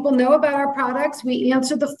our people know about our products. We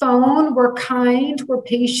answer the phone. We're kind. We're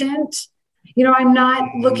patient. I'm not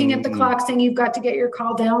looking at the clock saying you've got to get your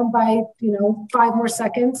call down by, 5 more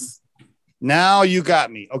seconds. Now you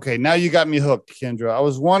got me. Okay. Now you got me hooked, Kendra. I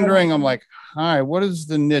was wondering, I'm like, all right, what is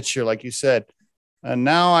the niche here? Like you said, and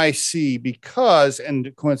now I see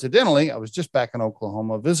and coincidentally, I was just back in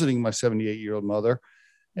Oklahoma visiting my 78-year-old mother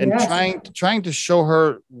and trying to show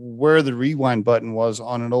her where the rewind button was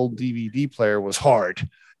on an old DVD player was hard.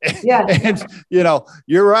 Yeah. And,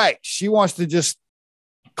 you're right. She wants to just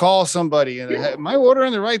call somebody and am I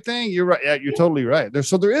ordering the right thing? You're right. Yeah, you're totally right.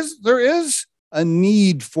 There is a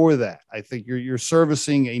need for that. I think you're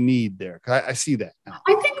servicing a need there. I see that now.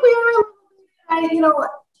 I think we are,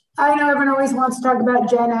 I know everyone always wants to talk about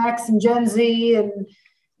Gen X and Gen Z and,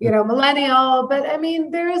 millennial, but I mean,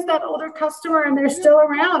 there is that older customer and they're still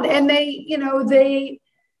around and they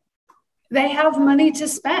have money to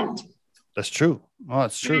spend. That's true. Oh,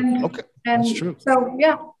 that's true. Okay. That's true. So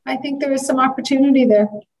I think there is some opportunity there.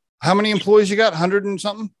 How many employees you got? 100 and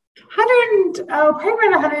something? Probably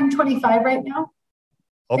around 125 right now.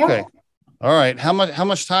 Okay. Yeah. All right. How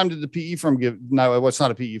much time did the PE firm give? No, what's not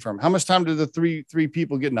a PE firm. How much time did the three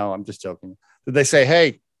people get? No, I'm just joking. Did they say,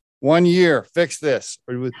 hey, 1 year, fix this?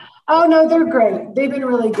 Oh no, they're great. They've been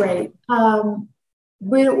really great.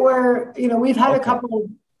 We've had a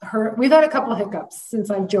couple of hiccups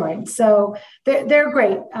since I've joined. So they're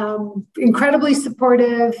great. Incredibly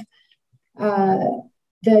supportive.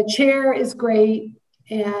 The chair is great.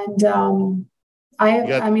 And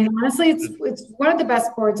honestly, it's one of the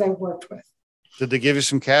best boards I've worked with. Did they give you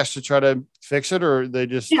some cash to try to fix it, or they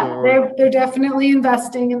just? Yeah, they're definitely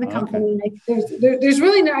investing in the company. Okay. There's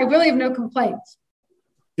really I really have no complaints.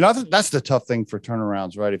 That's the tough thing for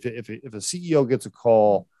turnarounds, right? If a CEO gets a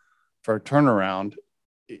call for a turnaround,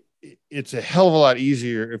 it's a hell of a lot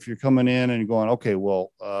easier if you're coming in and going, okay,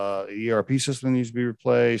 well, ERP system needs to be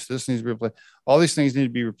replaced. This needs to be replaced. All these things need to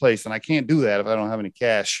be replaced, and I can't do that if I don't have any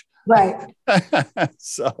cash. Right.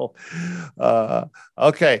 So,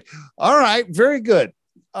 okay. All right. Very good.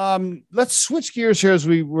 Let's switch gears here as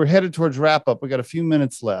we're headed towards wrap up. We got a few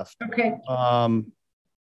minutes left. Okay. I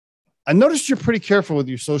noticed you're pretty careful with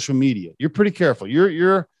your social media. You're pretty careful.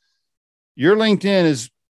 Your LinkedIn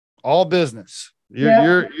is all business. You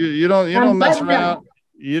don't mess around.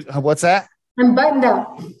 What's that? I'm buttoned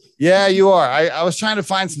up. Yeah, you are. I was trying to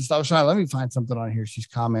find some stuff. Let me find something on here she's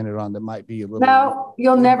commented on that might be a little. No,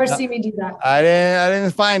 you'll never see me do that. I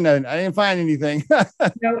didn't find nothing. I didn't find anything.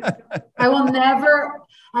 No, I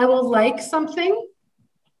will like something.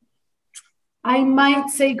 I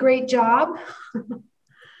might say great job,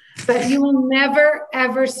 but you will never,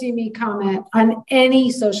 ever see me comment on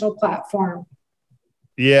any social platform.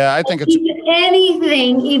 Yeah, I think it's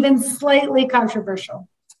anything even slightly controversial.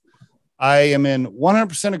 I am in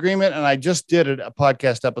 100% agreement, and I just did a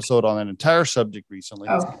podcast episode on an entire subject recently.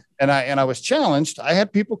 Oh. And I was challenged. I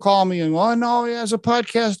had people call me and, oh no, as a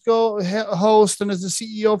podcast host and as the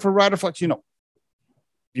CEO for Riderflex,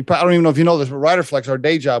 I don't even know if you know this, but RiderFlex, our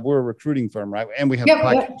day job, we're a recruiting firm, right? And we have a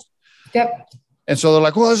podcast. Yep. And so they're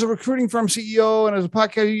like, well, as a recruiting firm CEO and as a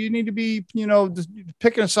podcast, you need to be, just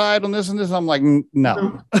picking a side on this and this. I'm like,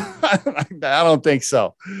 no, I don't think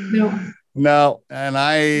so. No. And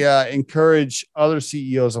I encourage other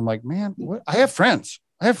CEOs. I'm like, man, I have friends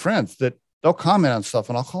that they'll comment on stuff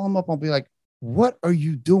and I'll call them up. I'll be like, what are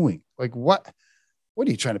you doing? Like, what are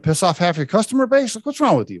you trying to piss off half your customer base? Like, what's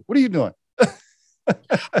wrong with you? What are you doing?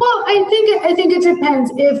 Well, I think it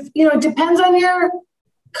depends. It depends on your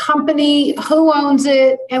company, who owns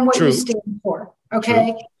it, and what you stand for.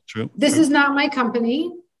 Okay. True. This is not my company.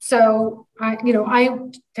 So I'm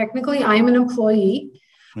an employee.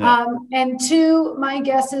 Yeah. And two, my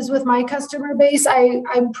guess is with my customer base,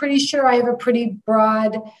 I'm pretty sure I have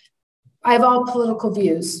all political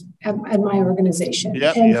views at my organization.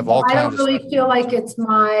 Yeah, and you have all I don't really feel like it's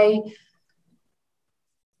my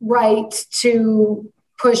right to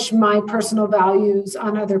push my personal values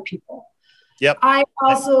on other people. Yep. I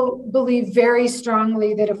also believe very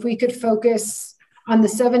strongly that if we could focus on the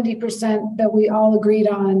 70% that we all agreed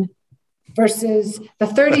on versus the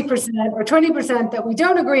 30% or 20% that we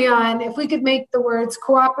don't agree on, if we could make the words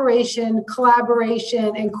cooperation,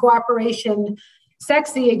 collaboration, and cooperation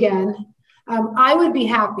sexy again, I would be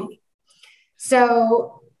happy.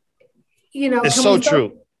 So, it's so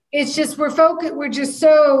true. It's just we're just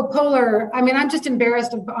so polar. I mean, I'm just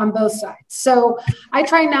embarrassed on both sides. So I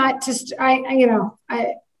try not to. I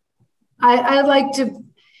like to,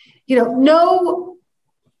 know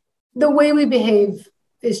the way we behave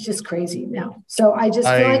is just crazy now. So I just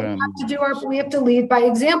feel like we have to lead by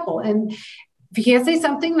example. And if you can't say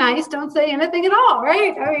something nice, don't say anything at all,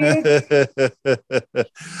 right? I mean,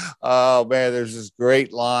 oh man, there's this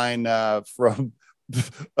great line from.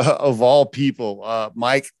 Of all people,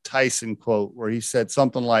 Mike Tyson quote where he said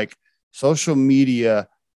something like, social media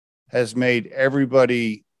has made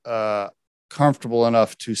everybody comfortable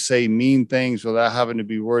enough to say mean things without having to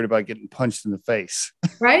be worried about getting punched in the face.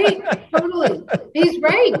 Right? Totally. He's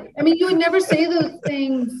right. I mean, you would never say those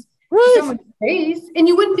things to someone's face, and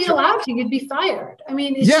you wouldn't be allowed to. You'd be fired. I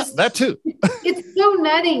mean, that too. It's so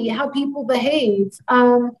nutty how people behave.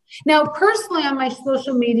 Now, personally on my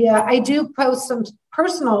social media, I do post some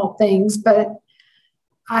personal things, but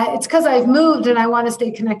it's because I've moved and I want to stay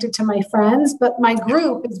connected to my friends, but my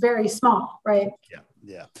group is very small, right?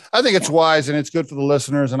 Yeah. I think it's wise and it's good for the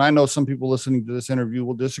listeners. And I know some people listening to this interview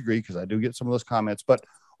will disagree because I do get some of those comments, but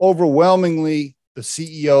overwhelmingly the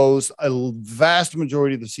CEOs, a vast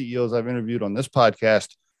majority of the CEOs I've interviewed on this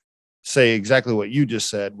podcast say exactly what you just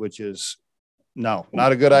said, which is no,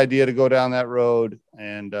 not a good idea to go down that road.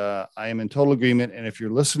 And I am in total agreement. And if you're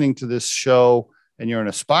listening to this show and you're an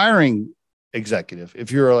aspiring executive,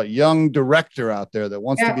 if you're a young director out there that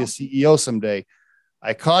wants to be a CEO someday,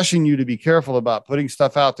 I caution you to be careful about putting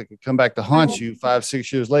stuff out that could come back to haunt you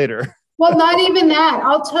 5-6 years later. Well, not even that.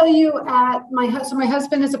 I'll tell you my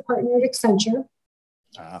husband is a partner at Accenture.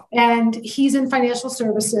 Wow. And he's in financial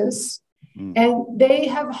services. And they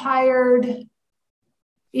have hired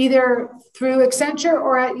either through Accenture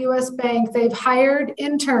or at US Bank, they've hired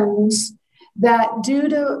interns that due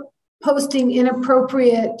to posting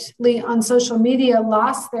inappropriately on social media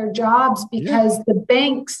lost their jobs because the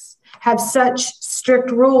banks have such strict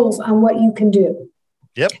rules on what you can do.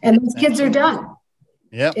 Yep. And those kids are done.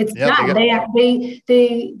 Yep. It's done.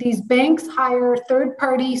 These banks hire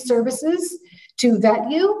third-party services to vet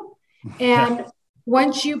you. And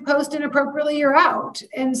once you post inappropriately, you're out.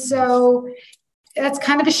 And so that's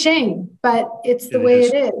kind of a shame, but it's the way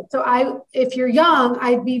it is. So if you're young,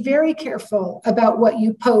 I'd be very careful about what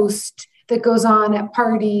you post that goes on at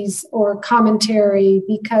parties or commentary,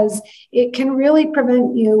 because it can really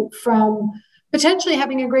prevent you from potentially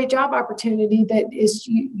having a great job opportunity that is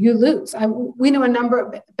you lose. We know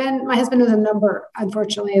my husband knows a number,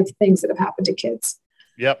 unfortunately, of things that have happened to kids.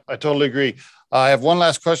 Yep, I totally agree. I have one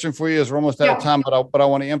last question for you as we're almost out of time, but I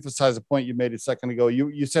want to emphasize a point you made a second ago.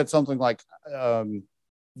 You said something like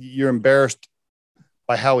you're embarrassed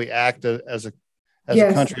by how we act as a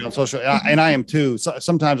country on social, and I am too. So,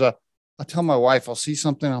 sometimes I tell my wife, I'll see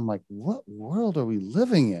something, I'm like, what world are we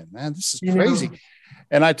living in, man? This is crazy.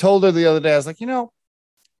 And I told her the other day, I was like,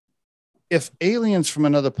 if aliens from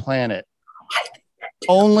another planet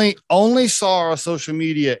only saw our social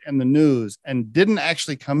media and the news and didn't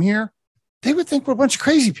actually come here, they would think we're a bunch of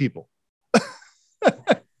crazy people.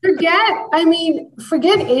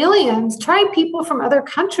 Forget aliens. Try people from other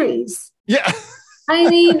countries. Yeah.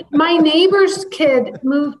 My neighbor's kid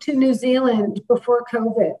moved to New Zealand before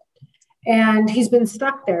COVID, and he's been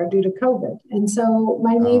stuck there due to COVID. And so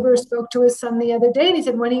my neighbor spoke to his son the other day, and he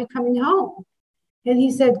said, when are you coming home? And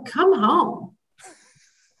he said, come home.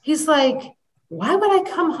 He's like, why would I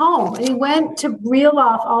come home? And he went to reel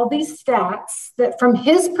off all these stats that from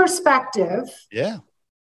his perspective,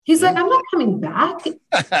 he's like, I'm not coming back.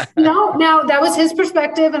 Now that was his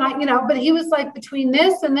perspective. And but he was like, between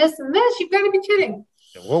this and this and this, you've got to be kidding.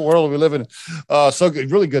 What world are we living in? So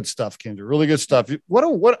good, really good stuff, Kendra. Really good stuff. What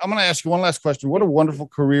I'm going to ask you one last question. What a wonderful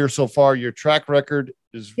career so far. Your track record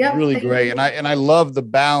is really great, and I love the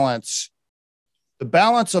balance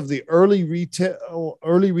of the early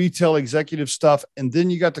retail executive stuff, and then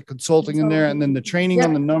you got the consulting in there, and then the training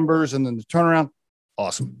on the numbers, and then the turnaround.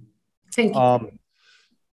 Awesome. Thank you.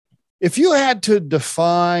 If you had to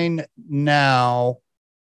define now.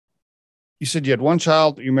 You said you had one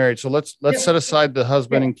child, you're married. So let's set aside the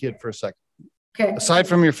husband and kid for a second. Okay. Aside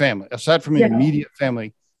from your family, aside from your immediate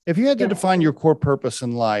family, if you had to define your core purpose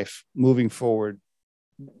in life moving forward,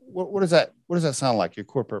 what does that sound like? Your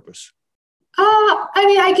core purpose?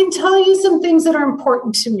 I can tell you some things that are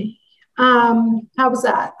important to me. How was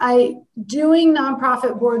that? Doing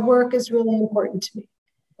nonprofit board work is really important to me.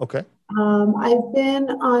 Okay. I've been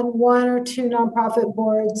on one or two nonprofit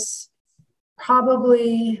boards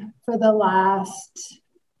probably for the last,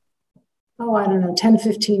 10,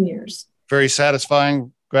 15 years. Very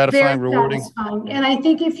satisfying, gratifying, rewarding. Satisfying. And I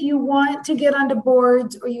think if you want to get onto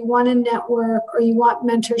boards or you want to network or you want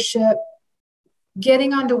mentorship,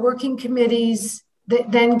 getting onto working committees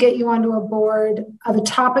that then get you onto a board of a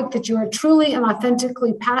topic that you are truly and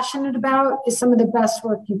authentically passionate about is some of the best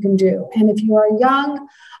work you can do. And if you are young,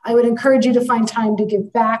 I would encourage you to find time to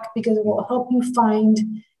give back because it will help you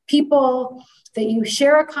find people that you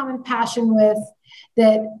share a common passion with,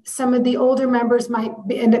 that some of the older members might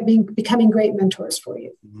end up becoming great mentors for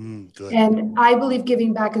you. Good. And I believe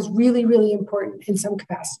giving back is really, really important in some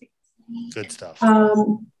capacity. Good stuff.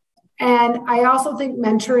 And I also think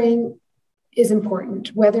mentoring is important,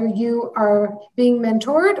 whether you are being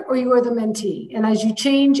mentored or you are the mentee. And as you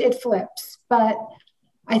change, it flips. But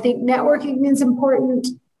I think networking is important.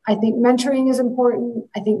 I think mentoring is important.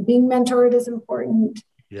 I think being mentored is important.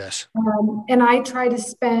 Yes. And I try to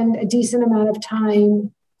spend a decent amount of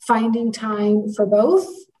time finding time for both.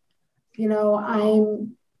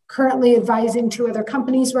 I'm currently advising 2 other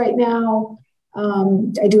companies right now.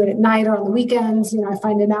 I do it at night or on the weekends. I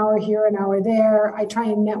find an hour here, an hour there. I try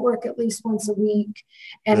and network at least once a week.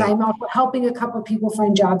 And I'm also helping a couple of people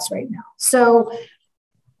find jobs right now. So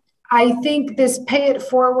I think this pay it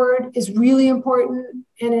forward is really important,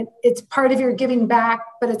 and it's part of your giving back,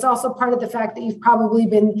 but it's also part of the fact that you've probably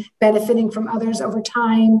been benefiting from others over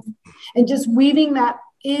time, and just weaving that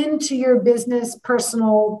into your business,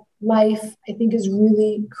 personal life, I think is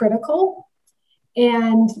really critical.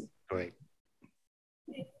 And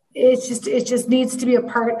it just needs to be a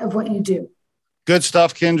part of what you do. Good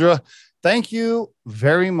stuff, Kendra. Thank you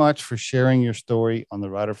very much for sharing your story on the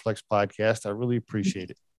RiderFlex podcast. I really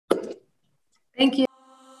appreciate it. Thank you.